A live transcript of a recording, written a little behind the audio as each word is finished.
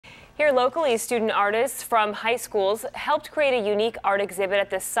Here locally, student artists from high schools helped create a unique art exhibit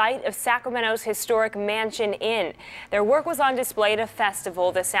at the site of Sacramento's historic Mansion Inn. Their work was on display at a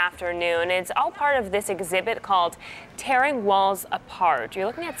festival this afternoon. It's all part of this exhibit called Tearing Walls Apart. You're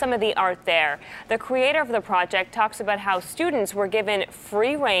looking at some of the art there. The creator of the project talks about how students were given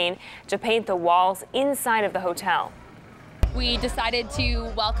free rein to paint the walls inside of the hotel. We decided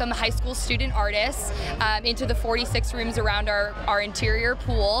to welcome high school student artists into the 46 rooms around our interior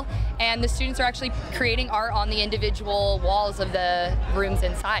pool, and the students are actually creating art on the individual walls of the rooms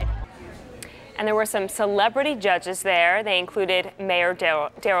inside. And there were some celebrity judges there. They included Mayor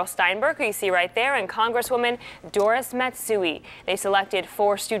Darrell Steinberg, who you see right there, and Congresswoman Doris Matsui. They selected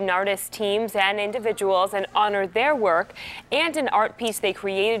 4 student artist teams and individuals and honored their work. And an art piece they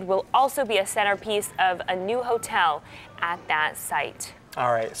created will also be a centerpiece of a new hotel at that site.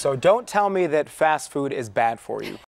 All right, so don't tell me that fast food is bad for you.